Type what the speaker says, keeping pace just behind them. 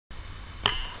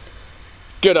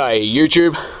G'day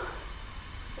YouTube,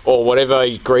 or whatever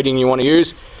greeting you want to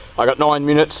use. I got 9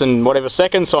 minutes and whatever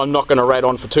seconds, so I'm not going to rat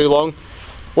on for too long.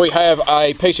 We have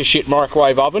a piece of shit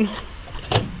microwave oven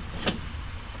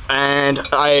and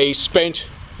a spent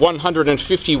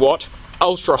 150 watt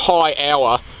ultra high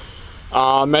hour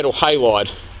metal halide,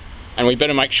 and we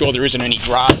better make sure there isn't any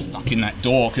grass stuck in that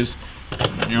door, because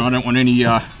you know I don't want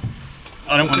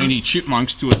any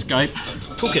chipmunks to escape.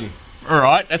 Cooking. All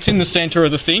right, that's in the center of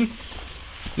the thing.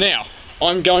 Now,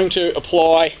 I'm going to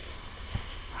apply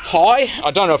high.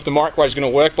 I don't know if the microwave's going to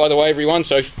work, by the way, everyone,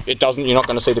 so if it doesn't, you're not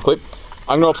going to see the clip.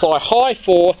 I'm going to apply high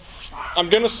for, I'm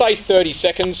going to say 30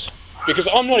 seconds, because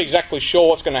I'm not exactly sure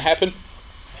what's going to happen,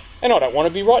 and I don't want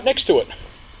to be right next to it.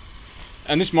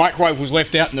 And this microwave was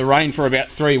left out in the rain for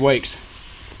about 3 weeks,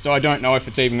 so I don't know if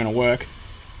it's even going to work.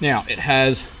 Now, it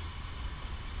has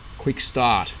quick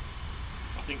start.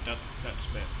 I think that's about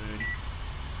 30.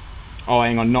 Oh,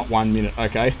 hang on, not 1 minute,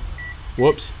 okay.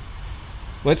 Whoops.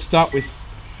 Let's start with,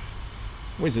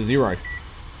 where's the 0?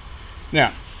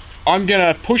 Now, I'm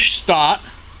gonna push start.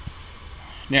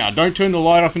 Now, don't turn the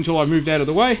light off until I moved out of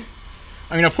the way.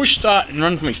 I'm gonna push start and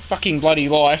run for my fucking bloody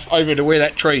life over to where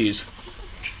that tree is.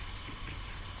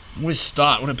 Where's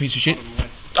start? What a piece of shit.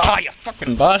 Ah, you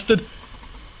fucking bastard.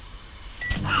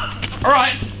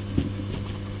 Alright.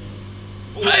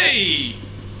 Hey!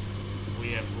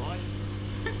 We have light.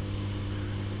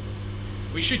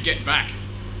 We should get back,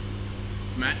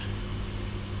 Matt.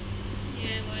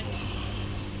 Yeah, like.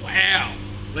 Wow.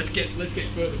 Let's get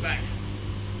further back.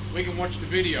 We can watch the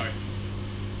video.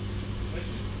 Let's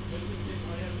just get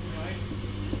right out of the way.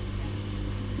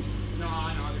 No,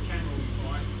 the camera will be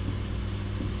fine.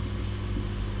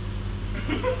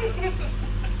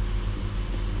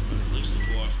 At least the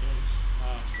twice.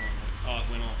 Oh, it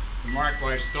went off. The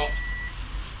microwave stopped.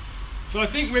 So I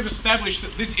think we've established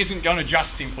that this isn't going to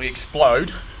just simply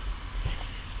explode.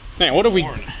 Now, what have we...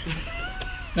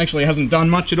 Actually, it hasn't done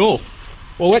much at all.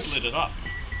 Well, let's lit it up.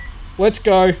 Let's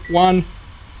go 1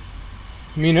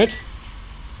 minute.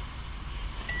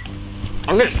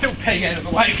 I'm going to still peg out of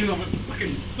the way because I'm a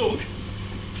fucking sook.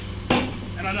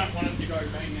 And I don't want it to go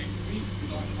bang next to me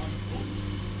because I'm a sook.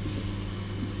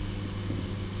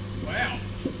 Wow.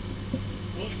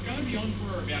 Well, it's going to be on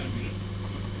for about a minute.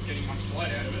 Not getting much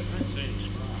light out of it. I don't see any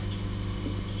sparks.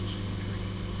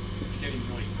 It's getting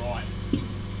really bright.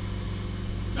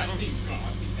 That thing's got, I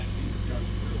think that thing could go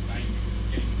real bang because it's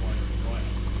getting brighter and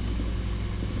brighter.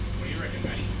 What do you reckon,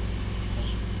 Matty?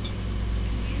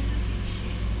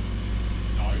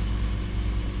 No.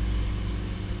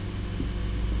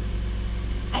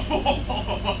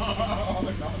 Oh,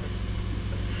 no.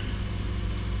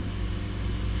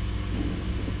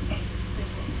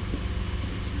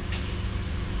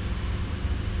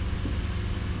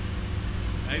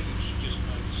 Maybe we should just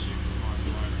make a super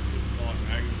microwave with light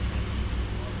magnetron.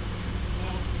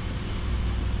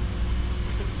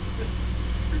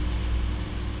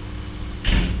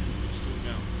 It's still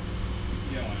going.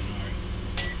 Yeah, I know.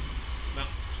 No,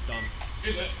 it's done.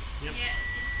 Is it? Yep. Yeah,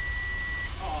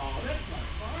 Oh, that's no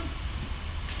fun.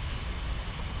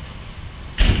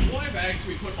 Why bags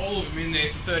we put all of them in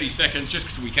there for 30 seconds just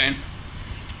because we can?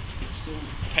 It's still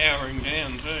powering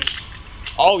down too.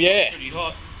 Oh yeah. Pretty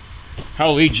hot.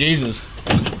 Holy Jesus.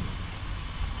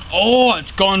 Oh,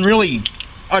 it's gone really...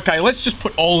 Okay, let's just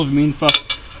put all of them in for...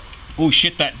 Oh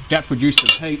shit, that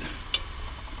produces heat.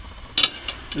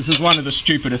 This is one of the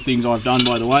stupider things I've done,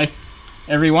 by the way.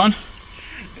 Everyone.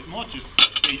 It might just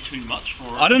be too much for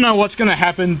it. I don't know what's going to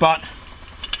happen, but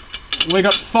we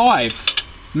got 5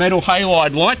 metal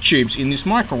halide light tubes in this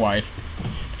microwave.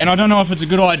 And I don't know if it's a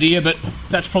good idea, but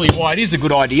that's probably why it is a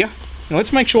good idea. Now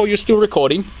let's make sure you're still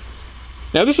recording.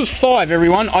 Now this is 5,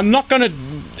 everyone. I'm not going to,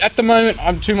 at the moment,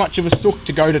 I'm too much of a sook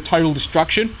to go to total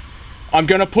destruction. I'm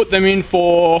going to put them in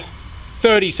for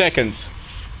 30 seconds.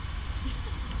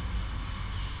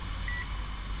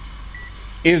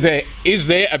 Is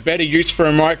there a better use for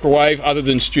a microwave other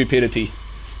than stupidity?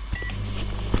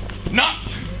 No!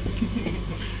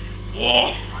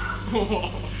 No,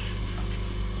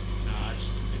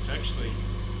 it's actually,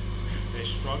 they're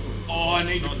struggling. Oh, I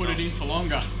need to put it in for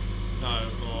longer. No,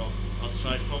 well, I'd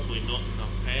say probably not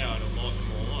enough power to light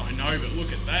them all up. I know, but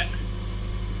look at that.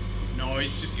 No,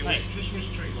 it's just... Hey, Christmas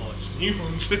tree lights, new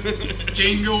ones.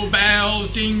 Jingle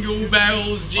bells, jingle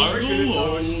bells, I reckon jingle if all I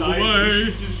was the staying, way. you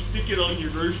should just stick it on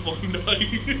your roof one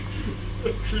day.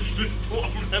 Christmas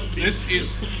time, have This is...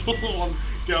 full on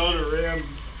going around.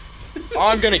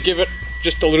 I'm going to give it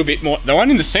just a little bit more. The one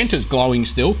in the centre's glowing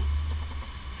still.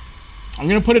 I'm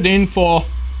going to put it in for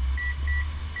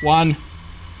 1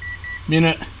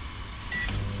 minute.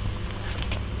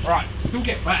 Alright, still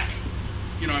get back.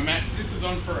 you know, Matt, this is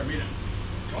on for a minute.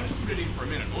 Can I just put it in for a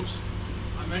minute? Oops.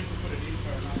 I meant to put it in for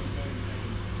another 30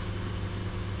 seconds.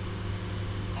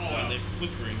 Oh, Well, they're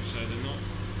flickering, so they're not.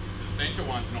 the centre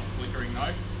one's not flickering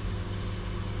though.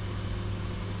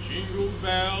 Jingle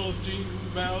bells,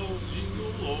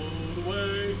 jingle all the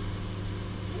way.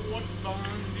 What fun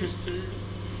it is to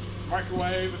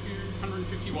microwave a few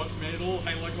 150 watts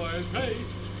metal-halide globes. Hey!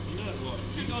 You know what?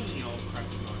 Have you got any old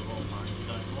crappy mobile phones you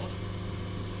don't like?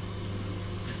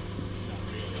 Not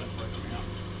really, I'd break them out.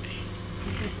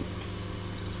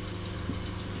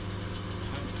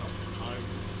 I have a couple at home.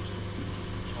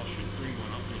 I should bring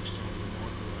one up next time in the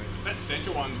microwave. That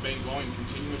centre one's been glowing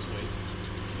continuously.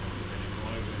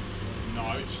 No,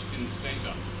 it's just in the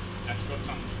centre. That's got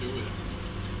something to do with it.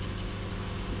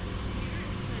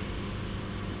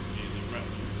 Yeah, they're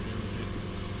rattling around a bit.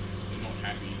 They're not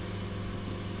happy.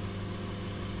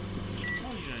 I'm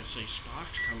surprised you don't see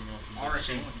sparks coming off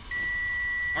the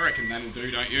I reckon that'll do,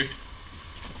 don't you?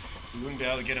 You wouldn't be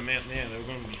able to get them out now, they were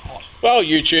going to be hot. Well,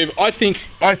 YouTube, I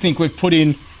think we've put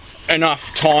in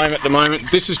enough time at the moment.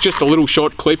 This is just a little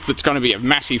short clip that's going to be a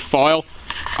massive file.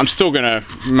 I'm still going to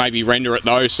maybe render it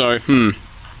though, so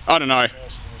I don't know.